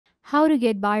How to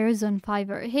get buyers on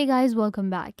Fiverr. Hey guys, welcome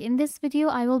back. In this video,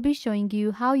 I will be showing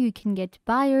you how you can get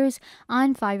buyers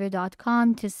on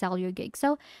Fiverr.com to sell your gig.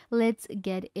 So let's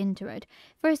get into it.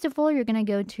 First of all, you're gonna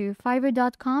go to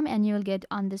Fiverr.com and you'll get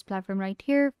on this platform right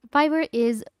here. Fiverr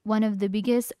is one of the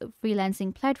biggest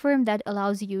freelancing platform that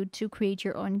allows you to create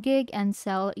your own gig and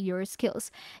sell your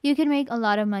skills. You can make a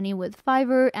lot of money with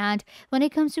Fiverr, and when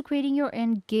it comes to creating your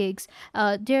own gigs,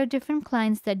 there are different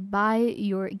clients that buy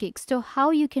your gigs. So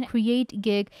how you can create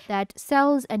gig that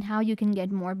sells and how you can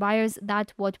get more buyers,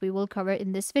 that's what we will cover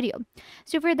in this video.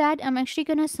 So for that, I'm actually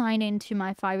going to sign into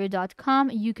my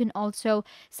Fiverr.com. You can also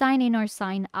sign in or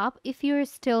sign up. If you're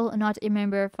still not a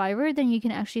member of Fiverr, then you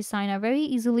can actually sign up very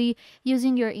easily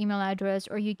using your email address,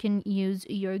 or you can use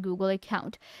your Google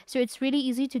account. So it's really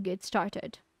easy to get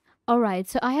started. Alright,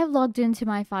 so I have logged into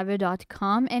my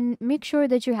Fiverr.com, and make sure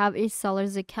that you have a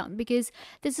seller's account because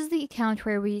this is the account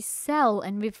where we sell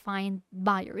and we find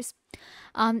buyers.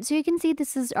 So you can see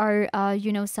this is our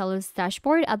seller's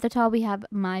dashboard. At the top we have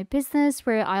my business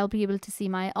where I'll be able to see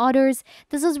my orders.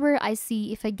 This is where I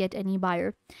see if I get any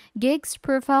buyer. Gigs,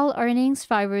 profile, earnings,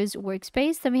 Fiverr's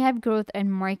workspace. Then we have growth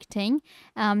and marketing,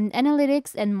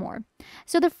 analytics, and more.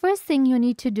 So the first thing you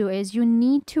need to do is you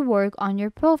need to work on your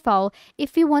profile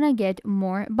if you want to get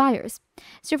more buyers.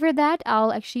 So for that,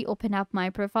 I'll actually open up my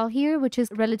profile here, which is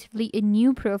relatively a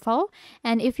new profile.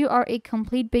 And if you are a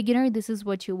complete beginner, this is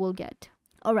what you will get.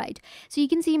 Alright, so you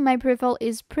can see my profile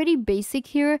is pretty basic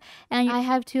here, and I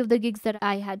have two of the gigs that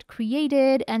I had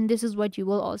created, and this is what you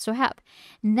will also have.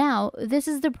 Now, this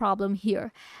is the problem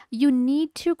here. You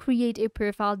need to create a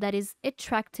profile that is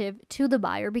attractive to the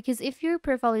buyer, because if your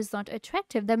profile is not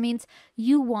attractive, that means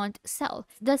you won't sell.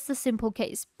 That's the simple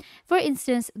case. For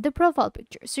instance, the profile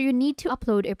picture. So you need to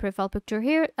upload a profile picture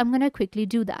here. I'm going to quickly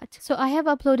do that. So I have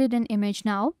uploaded an image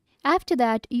now. After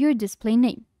that, your display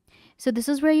name. So this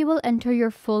is where you will enter your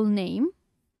full name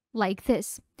like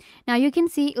this. Now you can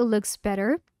see it looks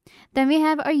better. Then we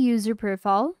have our user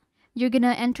profile. You're going to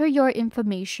enter your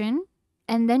information.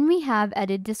 And then we have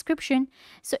edit description.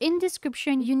 So in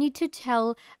description, you need to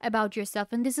tell about yourself.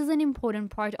 And this is an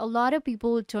important part. A lot of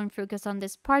people don't focus on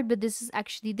this part, but this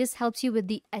helps you with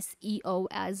the SEO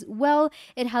as well.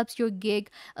 It helps your gig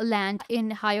land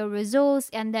in higher results,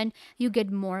 and then you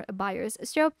get more buyers.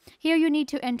 So here you need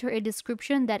to enter a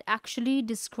description that actually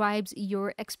describes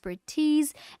your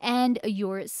expertise and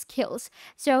your skills.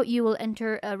 So you will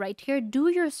enter right here, do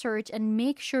your search, and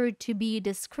make sure to be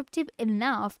descriptive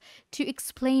enough to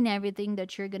explain everything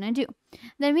that you're gonna do.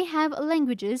 Then we have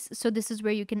languages. So this is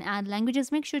where you can add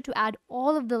languages. Make sure to add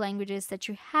all of the languages that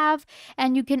you have,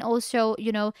 and you can also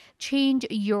change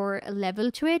your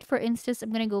level to it. For instance,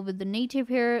 I'm gonna go with the native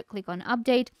here, click on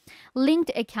update.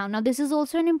 Linked account. Now this is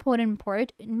also an important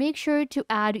part. Make sure to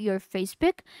add your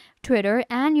Facebook, Twitter,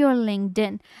 and your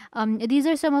LinkedIn. These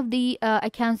are some of the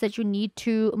accounts that you need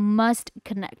to must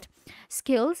connect.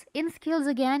 Skills. In skills,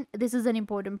 again, this is an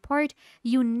important part.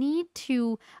 You need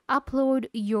to upload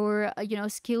your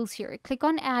skills here. Click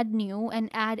on add new and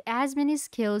add as many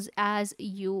skills as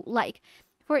you like.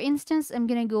 For instance, I'm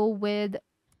gonna go with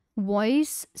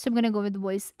voice. So I'm gonna go with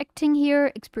voice acting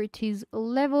here, expertise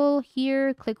level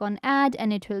here, click on add,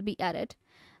 and it will be added.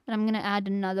 And I'm gonna add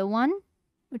another one,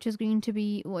 which is going to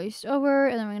be voiceover,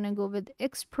 and then we're going to go with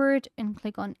expert and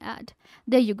click on add.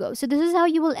 There you go. So this is how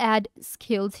you will add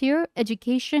skills here.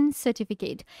 Education,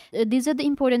 certificate. These are the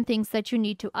important things that you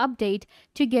need to update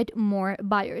to get more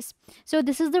buyers. So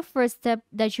this is the first step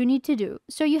that you need to do.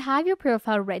 So you have your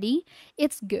profile ready.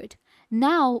 It's good.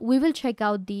 Now we will check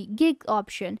out the gig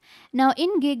option. Now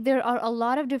in gig, there are a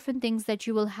lot of different things that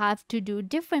you will have to do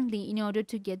differently in order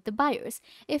to get the buyers.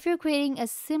 If you're creating a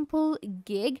simple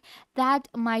gig, that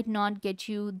might not get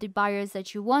you the buyers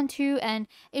that you want to, and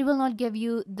it will not give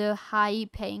you the high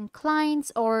paying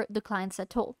clients or the clients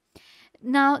at all.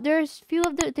 Now there's few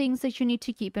of the things that you need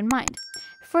to keep in mind.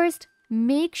 First,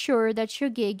 make sure that your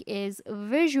gig is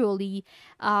visually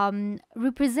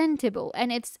representable,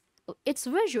 and it's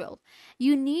visual.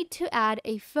 You need to add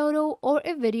a photo or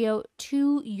a video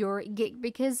to your gig,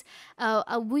 because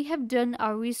we have done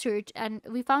our research and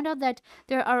we found out that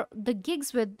there are the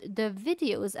gigs with the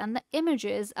videos and the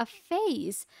images, a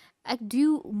face,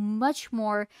 do much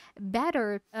more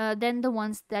better than the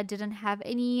ones that didn't have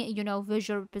any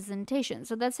visual representation.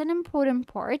 So that's an important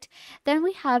part. Then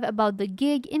we have about the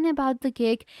gig. In about the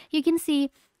gig, you can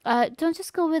see don't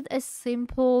just go with a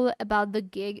simple about the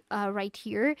gig right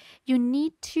here. You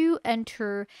need to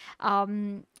enter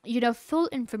full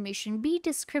information, be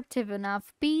descriptive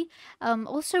enough, be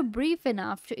also brief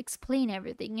enough to explain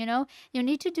everything. You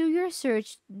need to do your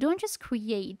search. Don't just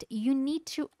create, you need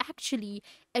to actually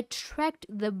attract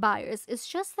the buyers. It's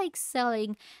just like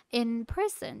selling in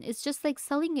person, it's just like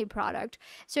selling a product.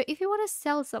 So if you want to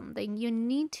sell something, you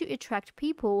need to attract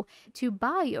people to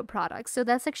buy your product. So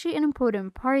that's actually an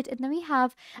important part. And then we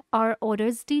have our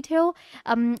orders detail,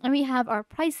 and we have our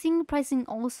pricing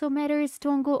also matters.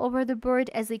 Don't go over the board.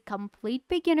 As a complete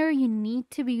beginner, you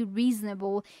need to be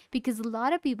reasonable, because a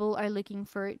lot of people are looking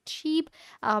for cheap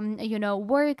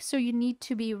work. So you need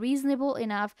to be reasonable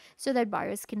enough so that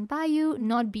buyers can buy you,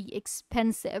 not be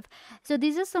expensive. So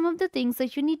these are some of the things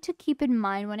that you need to keep in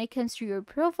mind when it comes to your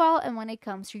profile and when it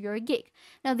comes to your gig.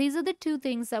 Now these are the two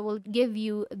things that will give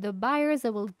you the buyers,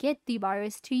 that will get the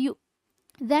buyers to you.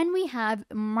 Then we have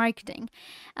marketing.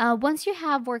 Once you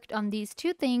have worked on these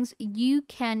two things, you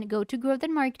can go to growth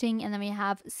and marketing, and then we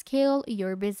have scale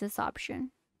your business option.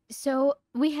 So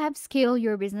we have scale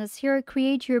your business here.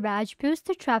 Create your badge, boost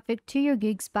the traffic to your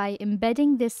gigs by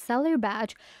embedding this seller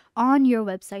badge on your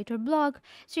website or blog.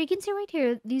 So you can see right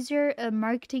here, these are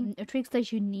marketing tricks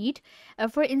that you need.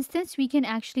 For instance, we can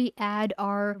actually add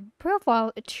our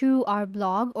profile to our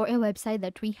blog or a website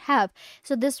that we have.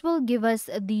 So this will give us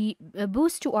the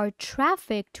boost to our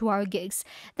traffic to our gigs.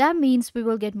 That means we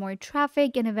will get more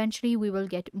traffic, and eventually we will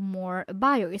get more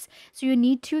buyers. So you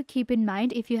need to keep in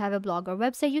mind, if you have a blog or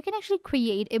website, you can actually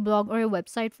create a blog or a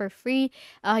website for free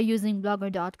using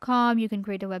blogger.com. You can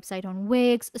create a website on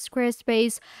Wix,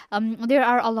 Squarespace. There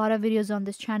are a lot of videos on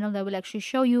this channel that will actually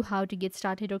show you how to get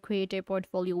started or create a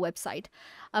portfolio website.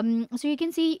 So you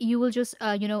can see, you will just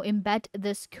embed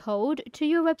this code to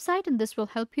your website, and this will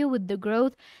help you with the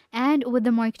growth and with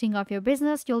the marketing of your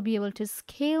business. You'll be able to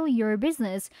scale your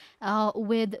business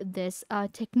with this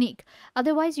technique.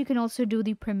 Otherwise, you can also do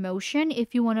the promotion.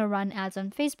 If you want to run ads on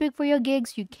Facebook for your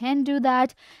gigs, you can do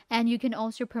that, and you can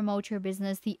also promote your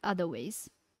business the other ways.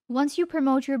 Once you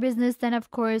promote your business, then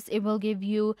of course it will give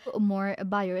you more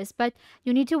buyers. But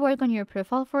you need to work on your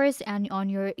profile first and on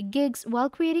your gigs. While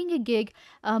creating a gig,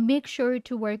 make sure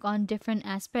to work on different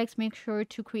aspects. Make sure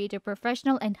to create a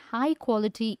professional and high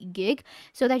quality gig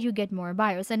so that you get more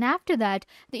buyers. And after that,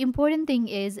 the important thing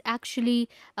is actually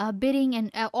bidding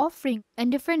and offering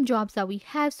and different jobs that we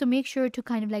have. So make sure to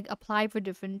kind of like apply for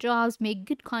different jobs, make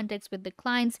good contacts with the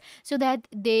clients so that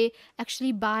they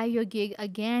actually buy your gig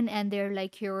again, and they're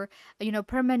like your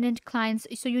permanent clients.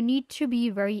 So you need to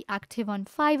be very active on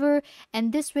Fiverr,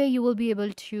 and this way you will be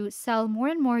able to sell more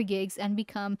and more gigs and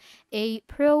become a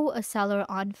pro seller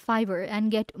on Fiverr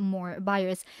and get more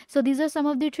buyers. So these are some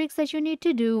of the tricks that you need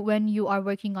to do when you are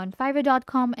working on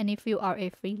fiverr.com, and if you are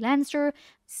a freelancer.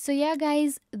 So yeah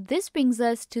guys, this brings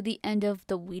us to the end of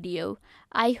the video.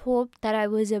 I hope that I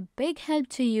was a big help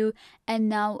to you, and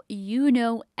now you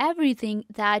know everything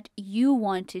that you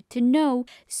wanted to know.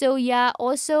 So yeah,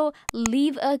 also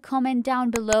leave a comment down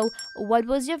below. What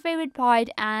was your favorite part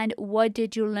and what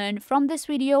did you learn from this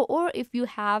video, or if you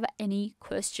have any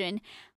question.